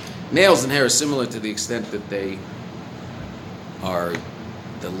 Nails and hair are similar to the extent that they are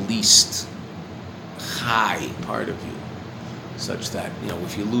the least high part of you, such that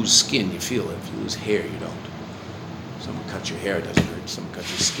if you lose skin, you feel it. If you lose hair, you don't. Someone cuts your hair, it doesn't hurt. Someone cuts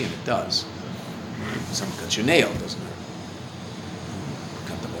your skin, it does. Someone cuts your nail, it doesn't hurt.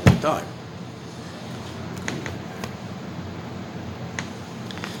 Cut them all the time.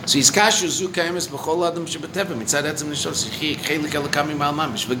 So his kashu zu kaimes b'chol adam shebeteva mitzad etzem nishov sichi chelek elokam mimal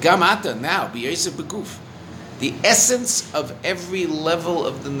mamish v'gam ata now b'yoseh b'guf. The essence of every level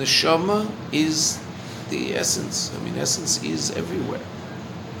of the neshama is the essence. I mean, essence is everywhere.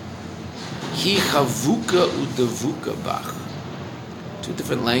 Hi chavuka u'devuka bach. Two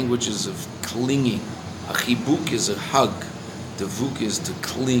different languages of clinging. A chibuk is a hug. Devuk is to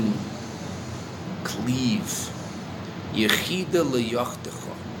cling, cleave. Yechida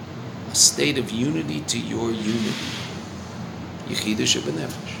leyochdecha. A state of unity to your unity. Yechida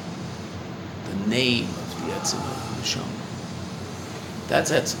shebenefesh. The name of the etzem of the neshama.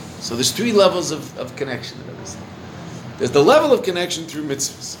 That's etzem. So there's three levels of connection to this thing. There's the level of connection through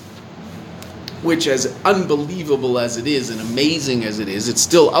mitzvahs, which, as unbelievable as it is and amazing as it is, it's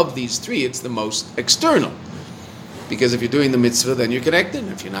still, of these three, it's the most external. Because if you're doing the mitzvah, then you're connected.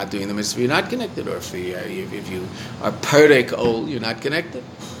 If you're not doing the mitzvah, you're not connected. Or if you are perek ol, you're not connected.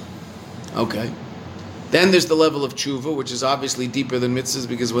 Okay. Then there's the level of tshuva, which is obviously deeper than mitzvahs,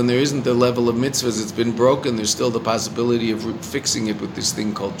 because when there isn't the level of mitzvahs, it's been broken, there's still the possibility of fixing it with this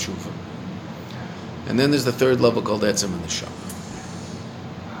thing called tshuva. And then there's the third level called etzem and neshama.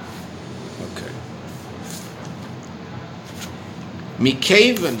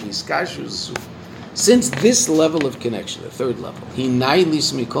 Mikevan Viskashu Zu. Since this level of connection, the third level,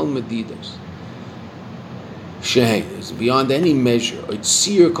 Hinailis Mikol Medidas, Shehe, is beyond any measure, or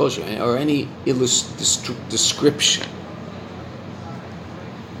siur kosher, or any description.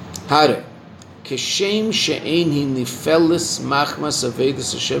 Hare, Keshem she'ein hi nifelis machmas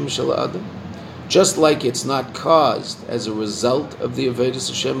avedis Hashem shel adam. Just like it's not caused as a result of the avedis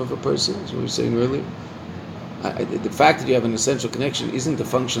Hashem of a person, as we were saying earlier. The fact that you have an essential connection isn't a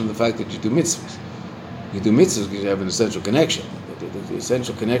function of the fact that you do mitzvahs. You do mitzvahs because you have an essential connection. The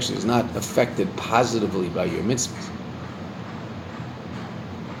essential connection is not affected positively by your mitzvahs.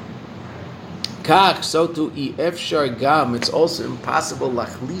 Kach, so to efshar gam, it's also impossible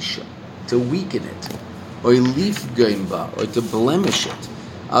lachlisha, to weaken it, or lifgein ba, or to blemish it,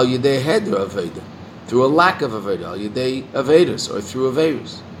 al yedei heder aveda, through a lack of aveda, al yedei avedas, or through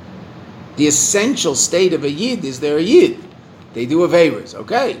avedas. The essential state of a yid is they're a yid. They do avedas,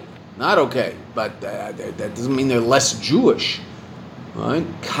 okay, not okay, but that doesn't mean they're less Jewish. Right?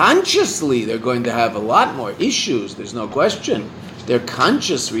 Consciously, they're going to have a lot more issues. There's no question. Their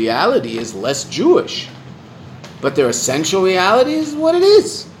conscious reality is less Jewish, but their essential reality is what it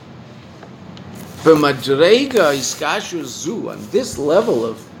is. B'madrega iskashu zu, on this level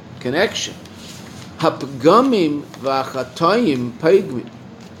of connection, hapgamim v'achatoyim peigmim.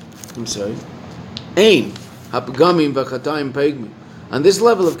 I'm sorry. Ein hapgamim v'achatoyim peigmim. On this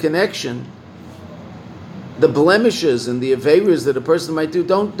level of connection, the blemishes and the averas that a person might do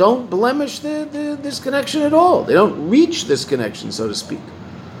don't blemish this connection at all. They don't reach this connection, so to speak.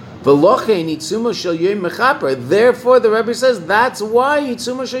 Therefore, the Rebbe says that's why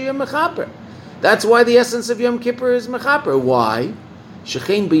Yitzuma shel Yom Mechaper. That's why the essence of Yom Kippur is Mechaper. Why?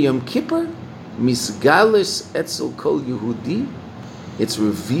 Shechein b'Yom Kippur misgalis etzel kol Yehudi. It's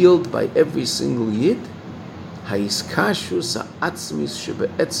revealed by every single Yid. Ha'iskashus ha'atzmis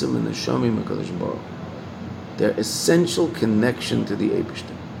shebe'etzem v'neshama HaKadosh Baruch Hu. Their essential connection to the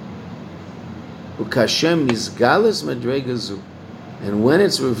Eibishter. Ukashem nizgalas madrega zu. And when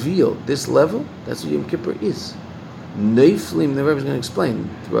it's revealed, this level, that's what Yom Kippur is. Neiflim, the Rebbe is going to explain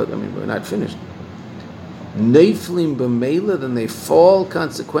throughout, we're not finished. Neiflim b'meila, then they fall,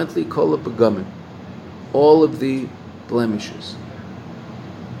 consequently, kol ha'pagamim. All of the blemishes.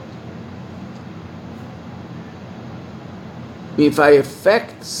 If I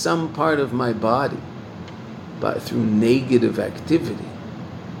affect some part of my body, but through negative activity,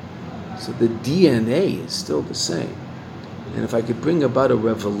 so the DNA is still the same. And if I could bring about a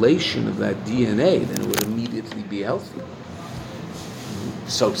revelation of that DNA, then it would immediately be healthy,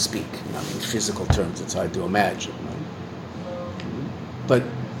 so to speak. In physical terms, it's hard to imagine. Right? But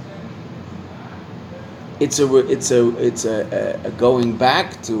it's a going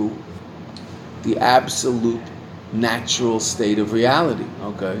back to the absolute natural state of reality.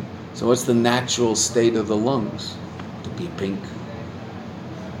 Okay. So what's the natural state of the lungs? To be pink.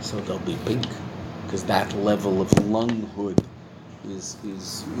 So they'll be pink, because that level of lunghood is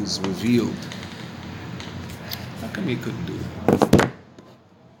revealed. How come you couldn't do that?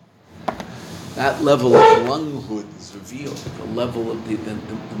 That level of lunghood is revealed, the level of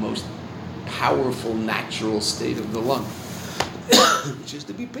the most powerful natural state of the lung, which is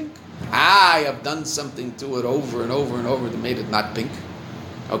to be pink. I have done something to it over and over and over that made it not pink.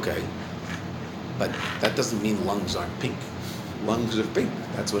 Okay, but that doesn't mean lungs aren't pink. Lungs are pink.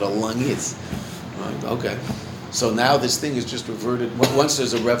 That's what a lung is. Right? Okay, so now this thing is just reverted. Once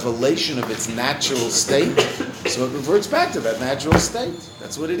there's a revelation of its natural state, so it reverts back to that natural state.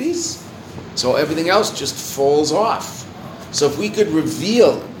 That's what it is. So everything else just falls off. So if we could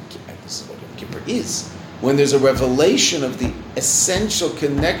reveal, this is what Yom Kippur is, when there's a revelation of the essential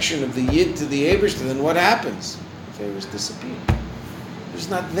connection of the Yid to the Eibishter, then what happens? The favors disappear. It's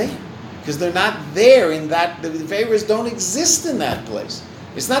not there, because they're not there in that. The favors don't exist in that place.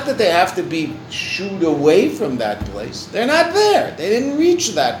 It's not that they have to be shooed away from that place. They're not there. They didn't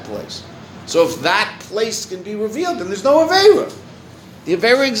reach that place. So if that place can be revealed, then there's no Avera. The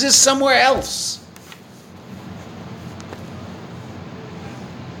Avera exists somewhere else.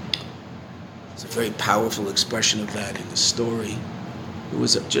 It's a very powerful expression of that in the story. It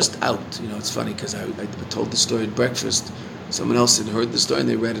was just out. It's funny because I told the story at breakfast. Someone else had heard the story and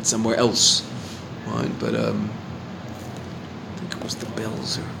they read it somewhere else. Right? But I think it was the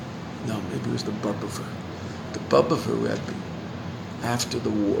Belzer. No, maybe it was the Bubover. The Bubover Rebbe, after the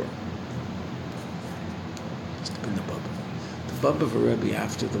war. Must have been the Bubover. The Bubover Rebbe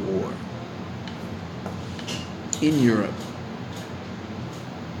after the war. In Europe.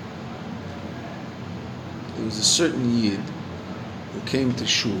 There was a certain Yid who came to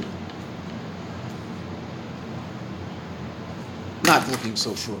Shul. became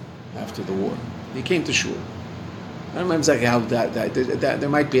so full after the war. He came to shul. I don't remember exactly how that there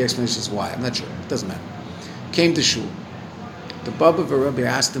might be explanations why. I'm not sure. It doesn't matter. Came to shul. The Baba of a Rebbe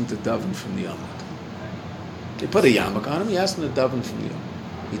asked him to daven from the Yom. They put a yarmulke on him. He asked him to daven from the Yom.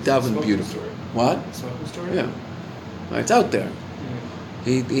 He davened beautifully. What? Smoking story? Yeah. It's out there.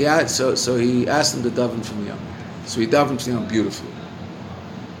 He asked him to daven from the Yom. So he davened from the Yom beautifully.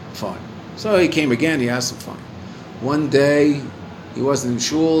 Fine. So he came again. He asked him fine. One day he wasn't in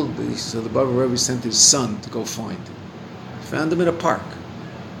shul, so the Baba Rebbe sent his son to go find him. He found him in a park,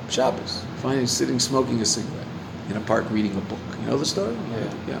 Shabbos. Find him sitting smoking a cigarette in a park reading a book. You know the story?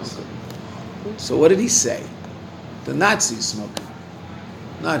 Yeah. Okay. So what did he say? The Nazis smoking,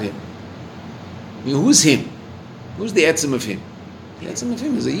 not him. I mean, who's him? Who's the etzem of him? The etzem of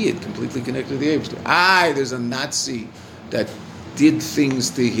him is a yid, completely connected to the Eibishter. There's a Nazi that did things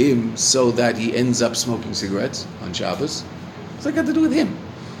to him so that he ends up smoking cigarettes on Shabbos. What's that got to do with him?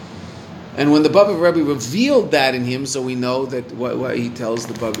 And when the Baba Rebbe revealed that in him, so we know that what he tells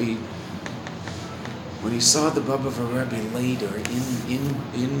the Baba, when he saw the Baba Rebbe later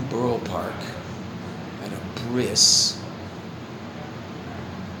in Borough Park at a bris,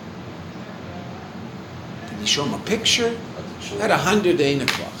 did he show him a picture? At 100 Ein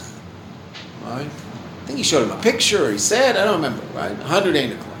o'clock, right? I think he showed him a picture, or he said, I don't remember, right? 100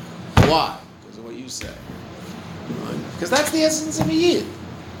 Ein o'clock. Why? Because of what you said. Right? Because that's the essence of a yid.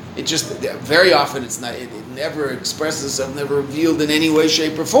 It just, very often it's not, it never expresses itself, never revealed in any way,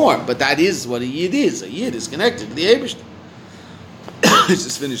 shape, or form. But that is what a yid is. A yid is connected to the Eibishter. Let's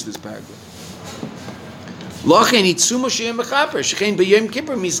just finish this paragraph. Lochen itzumo sheyem mechaper, shechein b'yom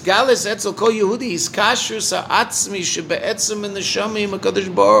Kippur misgales etzel kol Yehudi is kashrus ha'atzmi shebe'etzem in the neshama im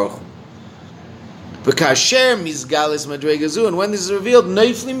HaKadosh Baruch Hu. V'kasher misgales madrega zu, and when this is revealed,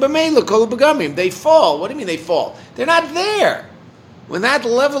 neiflim b'meila kol b'gamim, they fall. What do you mean they fall? They're not there. When that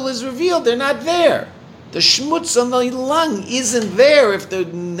level is revealed, they're not there. The shmutz on the lung isn't there if the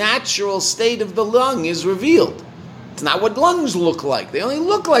natural state of the lung is revealed. It's not what lungs look like. They only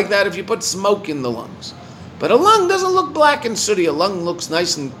look like that if you put smoke in the lungs. But a lung doesn't look black and sooty. A lung looks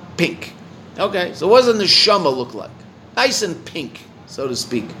nice and pink. Okay, so what does the neshama look like? Nice and pink, so to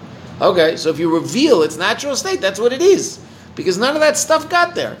speak. Okay, so if you reveal its natural state, that's what it is. Because none of that stuff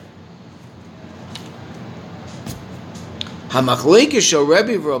got there. HaMachlekes shel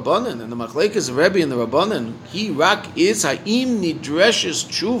Rebbe v'Rabbanan, and the Machlekes of Rebbe and the Rabbanan, he rak is ha'im nidreshes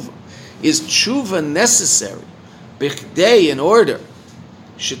tshuva. Is tshuva necessary? Bichdei, in order.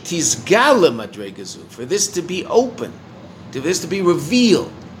 Shetizgala madregazu, for this to be open, for this to be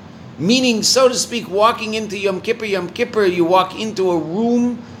revealed. Meaning, so to speak, walking into Yom Kippur, you walk into a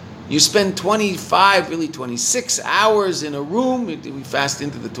room, you spend 26 hours in a room, we fast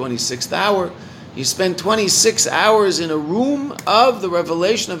into the 26th hour, you spend 26 hours in a room of the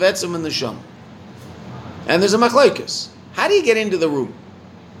revelation of Etzem and Neshama. And there's a machlokes. How do you get into the room?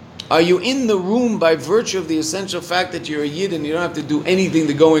 Are you in the room by virtue of the essential fact that you're a Yid and you don't have to do anything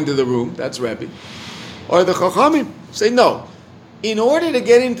to go into the room? That's Rebbe. Or the Chachamim say no. In order to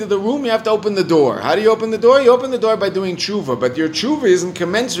get into the room, you have to open the door. How do you open the door? You open the door by doing tshuva, but your tshuva isn't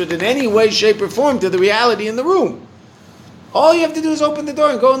commensurate in any way, shape, or form to the reality in the room. All you have to do is open the door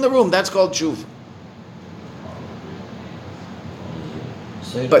and go in the room. That's called tshuva.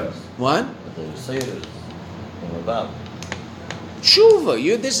 But what?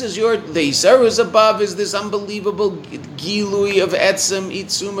 Tshuva. This is your. The Yisarus above is this unbelievable gilui of etzem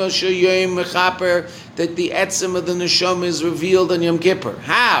itzuma sheyem mechaper, that the etzem of the neshama is revealed on Yom Kippur.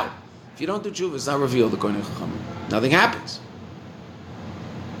 How? If you don't do tshuva, it's not revealed according to Chachamim. Nothing happens.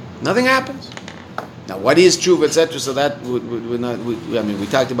 Nothing happens. Now, what is tshuva, etc.? So that we're not. We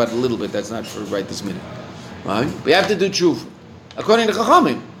talked about it a little bit. That's not for right this minute. Right? We have to do tshuva according to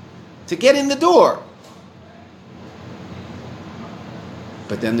Chachamim to get in the door.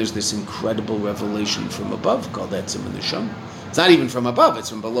 But then there's this incredible revelation from above called Etzem and Neshama. It's not even from above, it's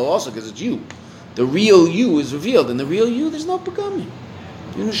from below also, because it's you. The real you is revealed. And the real you, there's no Pagami.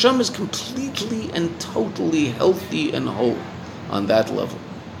 Your Neshama is completely and totally healthy and whole on that level.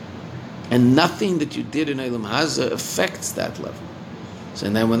 And nothing that you did in Eilam Hazah affects that level. So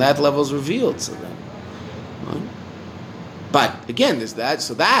and then when that level is revealed, so then... Right? But again, there's that,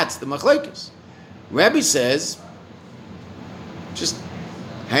 so that's the Machlekes. Rebbe says, just...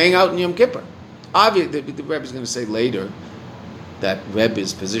 hang out in Yom Kippur. Obviously, the Rebbe is going to say later that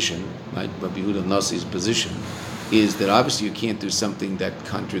Rebbe's position, right, Rabbi Yehuda Nasi's position, is that obviously you can't do something that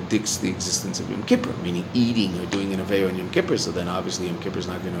contradicts the existence of Yom Kippur, meaning eating or doing an Aveira on Yom Kippur, so then obviously Yom Kippur is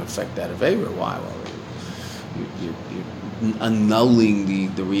not going to affect that Aveira. Why? Well, you're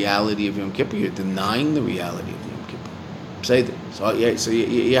annulling the reality of Yom Kippur, you're denying the reality of Yom Kippur. Seder. So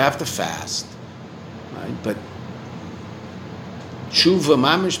you have to fast, right? But tshuva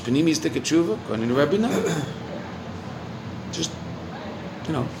mamish, panimi stick a tshuva, according to Rabbi no. Just,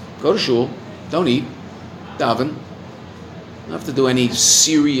 go to shul, don't eat, daven. You don't have to do any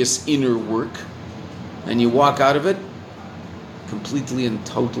serious inner work. And you walk out of it completely and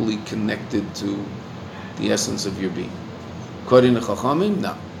totally connected to the essence of your being. According to Chachamim,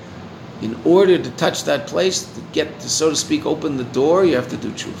 no. In order to touch that place, to get to, so to speak, open the door, you have to do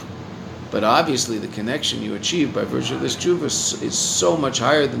tshuva. But obviously the connection you achieve by virtue of this tshuva is so much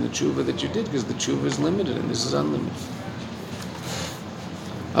higher than the tshuva that you did, because the tshuva is limited and this is unlimited.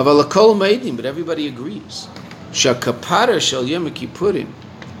 Aval hakol meidim, but everybody agrees. Shakapara shel Yom Kippurim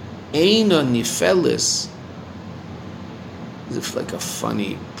eina nifelis. It's like a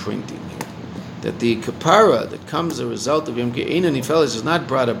funny printing here. That the kapara that comes as a result of Yom Kippur eina nifelis is not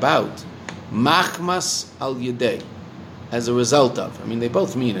brought about machmas al yedei, as a result of. I mean, they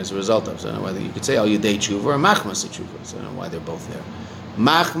both mean as a result of. So I don't know whether you could say al yedei tshuva or machmas tshuva. So I don't know why they're both there.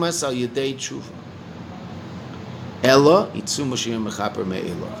 Machmas al yedei tshuva. Ella itzu Moshiach mechaper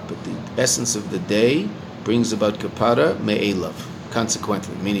me'elav. But the essence of the day brings about kapara me'elav.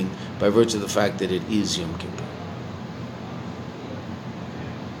 Consequently, meaning by virtue of the fact that it is Yom Kippur.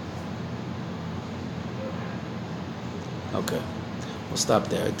 Okay, we'll stop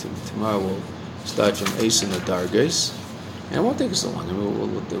there. Tomorrow we'll start from Eis and the Dargos, and it won't take us so long. I mean,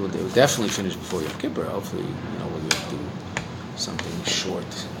 we'll definitely finish before Yom Kippur. Hopefully, we'll do something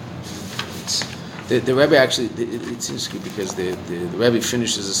short. The Rebbe actually, it's interesting because the Rebbe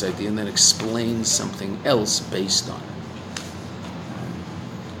finishes this idea and then explains something else based on it.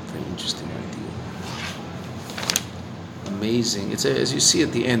 Very interesting idea. Amazing. It's as you see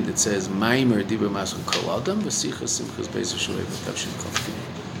at the end, it says, Maimer dibur maschum kol adam v'sicha simchas beis ha'shulev v'tavshin kol.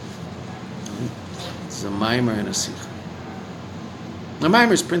 It's a Maimer and a sicha. The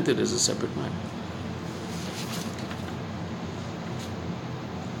Maimer is printed as a separate Maimer.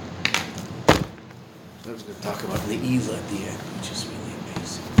 I was going to talk about the Eva at the end, which is really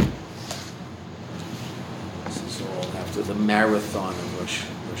amazing. This is all after the marathon of Rosh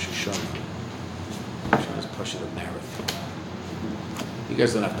Hashanah. Rosh Hashanah is Pasha the marathon. You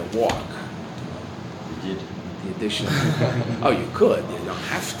guys don't have to walk. You did. The addition. Oh, you could. You don't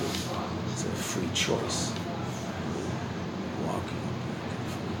have to. It's a free choice. Walking.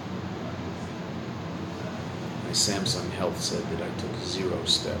 My Samsung Health said that I took 0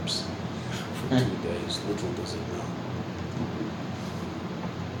 steps. For 2 days, little does it know.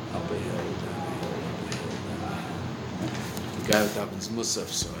 Up a hill, down a hill, up a hill, down a hill. The guy that davens Musaf,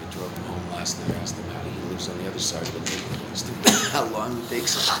 so I drove him home last night. I asked him how he lives on the other side of the neighborhood. How long it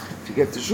takes him to get to shul.